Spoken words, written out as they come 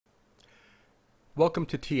Welcome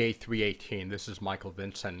to TA318. This is Michael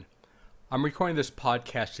Vinson. I'm recording this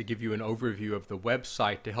podcast to give you an overview of the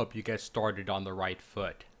website to help you get started on the right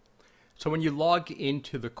foot. So when you log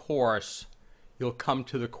into the course, you'll come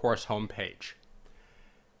to the course homepage.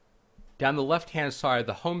 Down the left-hand side of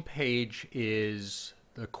the homepage is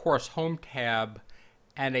the course home tab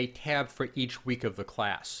and a tab for each week of the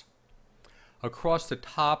class. Across the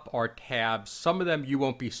top are tabs. Some of them you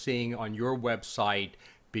won't be seeing on your website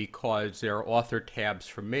because they're author tabs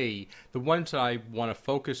for me. The ones that I want to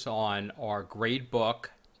focus on are gradebook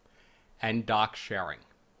and doc sharing.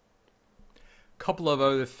 A couple of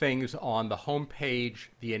other things on the homepage,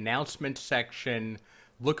 the announcement section.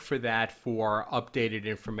 Look for that for updated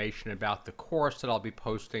information about the course that I'll be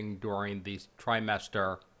posting during the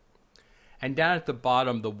trimester. And down at the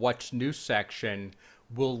bottom, the What's New section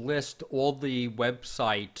will list all the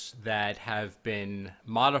websites that have been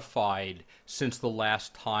modified since the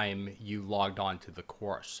last time you logged on to the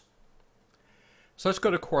course. So let's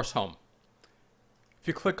go to Course Home. If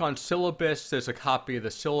you click on Syllabus, there's a copy of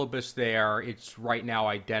the syllabus there. It's right now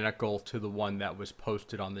identical to the one that was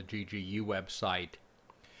posted on the GGU website.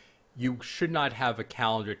 You should not have a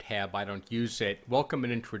calendar tab. I don't use it. Welcome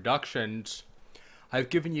and introductions. I've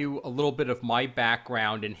given you a little bit of my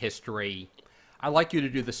background and history. I'd like you to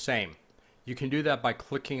do the same. You can do that by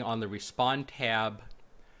clicking on the Respond tab.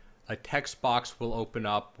 A text box will open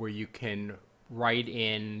up where you can write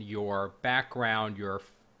in your background, your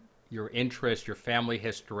interest, your family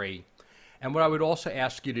history. And what I would also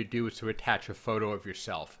ask you to do is to attach a photo of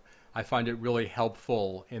yourself. I find it really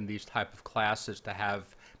helpful in these type of classes to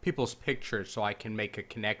have people's pictures so I can make a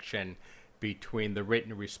connection between the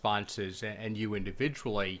written responses and you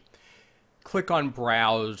individually. Click on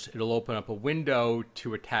Browse. It'll open up a window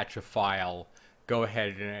to attach a file. Go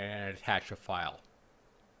ahead and attach a file.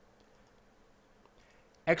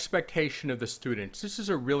 Expectation of the students. This is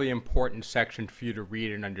a really important section for you to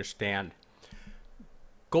read and understand.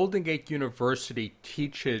 Golden Gate University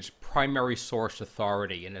teaches primary source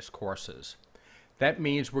authority in its courses. That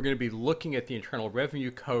means we're going to be looking at the Internal Revenue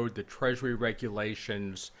Code, the Treasury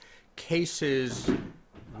regulations, cases,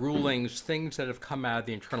 rulings, things that have come out of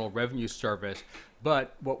the Internal Revenue Service.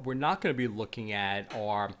 But what we're not going to be looking at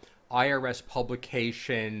are IRS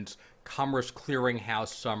publications, Commerce Clearinghouse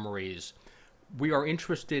summaries. We are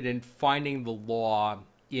interested in finding the law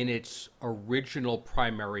in its original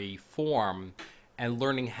primary form and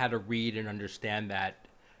learning how to read and understand that.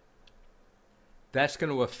 That's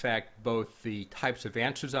going to affect both the types of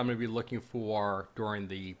answers I'm going to be looking for during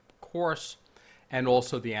the course and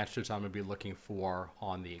also the answers I'm going to be looking for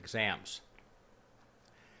on the exams.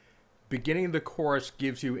 Beginning the course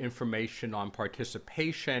gives you information on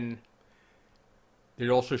participation.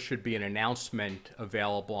 There also should be an announcement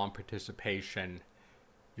available on participation,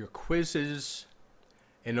 your quizzes,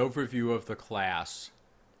 an overview of the class.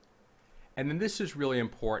 And then this is really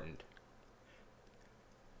important.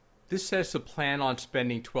 This says to plan on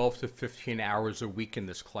spending 12 to 15 hours a week in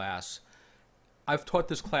this class. I've taught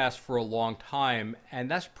this class for a long time, and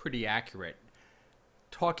that's pretty accurate.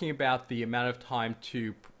 Talking about the amount of time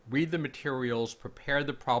to read the materials, prepare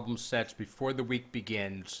the problem sets before the week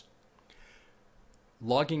begins,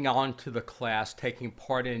 logging on to the class, taking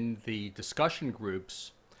part in the discussion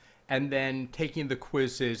groups, and then taking the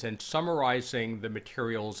quizzes and summarizing the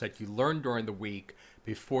materials that you learned during the week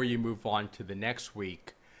before you move on to the next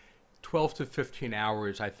week. 12 to 15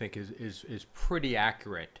 hours, I think, is pretty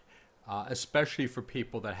accurate. Especially for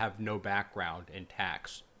people that have no background in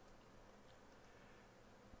tax.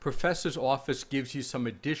 Professor's office gives you some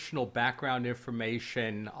additional background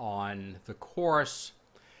information on the course,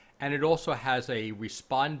 and it also has a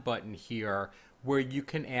respond button here where you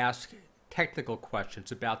can ask technical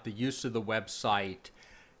questions about the use of the website,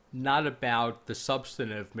 not about the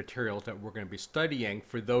substantive materials that we're going to be studying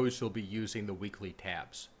for those who'll be using the weekly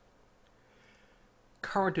tabs.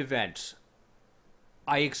 Current events.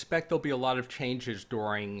 I expect there'll be a lot of changes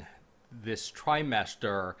during this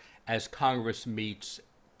trimester as Congress meets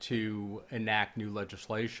to enact new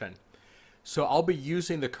legislation. So I'll be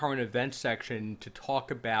using the current events section to talk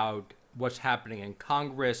about what's happening in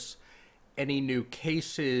Congress, any new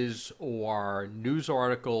cases or news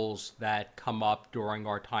articles that come up during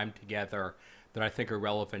our time together that I think are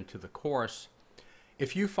relevant to the course.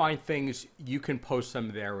 If you find things, you can post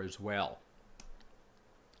them there as well.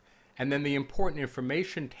 And then the important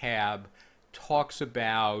information tab talks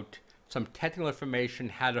about some technical information,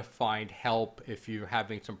 how to find help if you're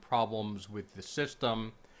having some problems with the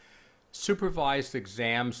system. Supervised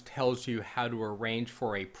exams tells you how to arrange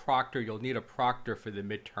for a proctor. You'll need a proctor for the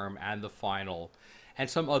midterm and the final, and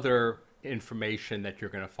some other information that you're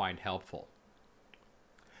going to find helpful.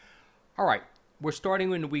 All right, we're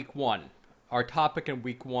starting in week 1. Our topic in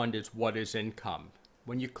week 1 is what is income.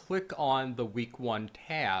 When you click on the week 1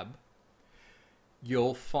 tab,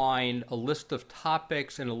 you'll find a list of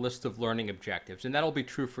topics and a list of learning objectives, and that'll be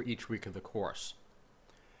true for each week of the course.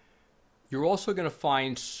 You're also going to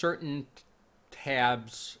find certain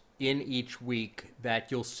tabs in each week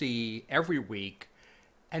that you'll see every week,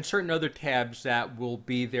 and certain other tabs that will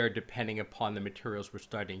be there depending upon the materials we're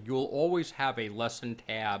studying. You'll always have a lesson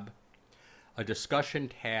tab, a discussion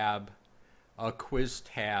tab, a quiz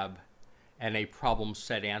tab, and a problem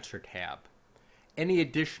set answer tab. Any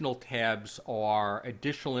additional tabs are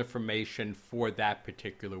additional information for that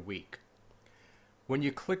particular week. When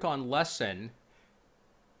you click on lesson,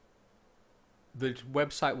 the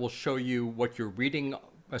website will show you what your reading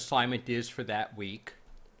assignment is for that week,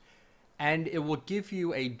 and it will give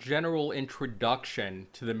you a general introduction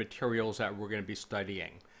to the materials that we're going to be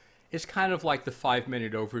studying. It's kind of like the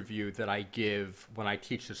 5-minute overview that I give when I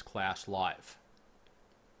teach this class live.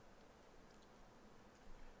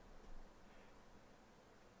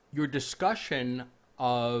 Your discussion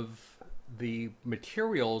of the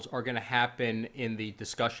materials are going to happen in the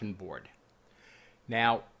discussion board.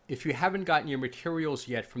 Now, if you haven't gotten your materials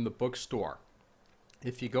yet from the bookstore,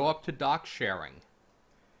 if you go up to doc sharing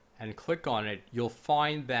and click on it, you'll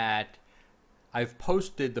find that I've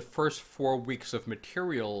posted the first 4 weeks of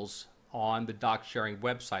materials on the doc sharing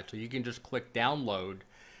website. So you can just click download,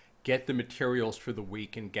 get the materials for the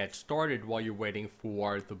week, and get started while you're waiting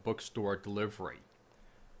for the bookstore delivery.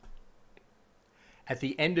 At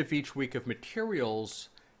the end of each week of materials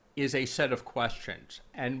is a set of questions.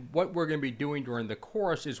 And what we're going to be doing during the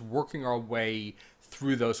course is working our way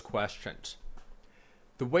through those questions.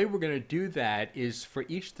 The way we're going to do that is for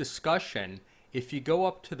each discussion, if you go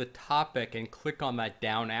up to the topic and click on that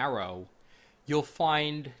down arrow, you'll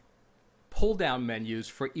find pull-down menus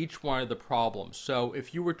for each one of the problems. So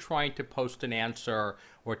if you were trying to post an answer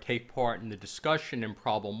or take part in the discussion in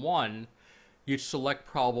problem 1, you'd select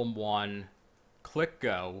problem 1, click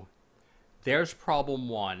go, there's problem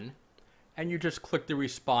 1, and you just click the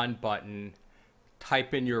respond button,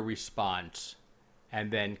 type in your response,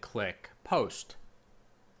 and then click post.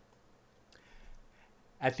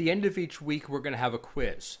 At the end of each week, we're going to have a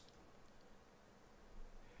quiz.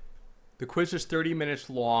 The quiz is 30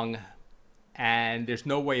 minutes long, and there's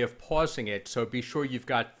no way of pausing it, so be sure you've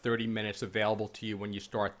got 30 minutes available to you when you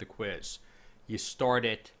start the quiz. You start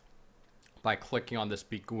it by clicking on this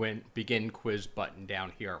begin quiz button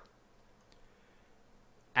down here.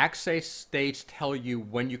 Access dates tell you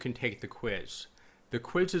when you can take the quiz. The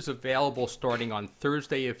quiz is available starting on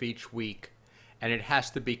Thursday of each week, and it has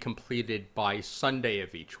to be completed by Sunday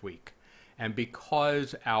of each week. And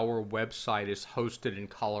because our website is hosted in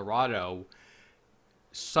Colorado,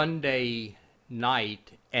 Sunday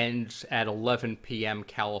night ends at 11 p.m.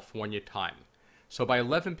 California time. So by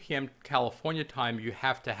 11 p.m. California time, you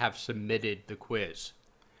have to have submitted the quiz.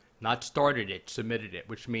 Not started it, submitted it,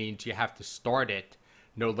 which means you have to start it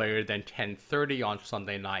no later than 10:30 on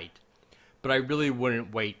Sunday night. But I really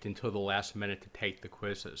wouldn't wait until the last minute to take the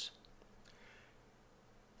quizzes.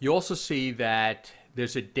 You also see that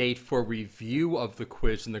there's a date for review of the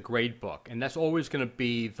quiz in the grade book, and that's always going to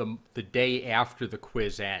be the day after the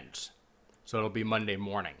quiz ends. So it'll be Monday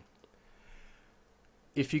morning.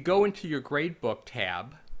 If you go into your gradebook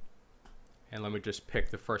tab, and let me just pick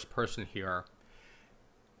the first person here,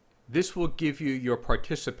 this will give you your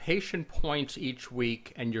participation points each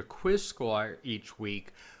week and your quiz score each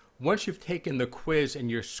week. Once you've taken the quiz and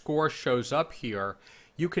your score shows up here,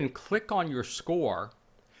 you can click on your score.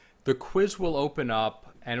 The quiz will open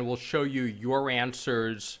up and it will show you your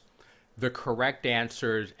answers, the correct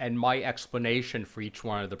answers, and my explanation for each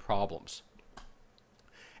one of the problems.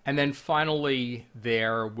 And then finally,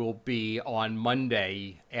 there will be on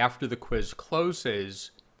Monday, after the quiz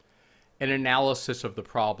closes, an analysis of the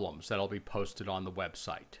problems that'll be posted on the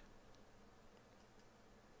website.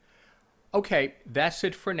 Okay, that's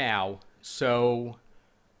it for now. So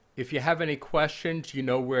if you have any questions, you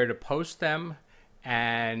know where to post them,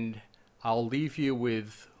 and I'll leave you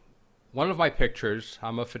with one of my pictures.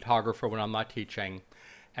 I'm a photographer when I'm not teaching,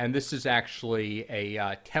 and this is actually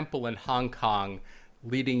a temple in Hong Kong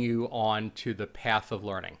leading you on to the path of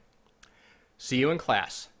learning. See you in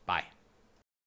class.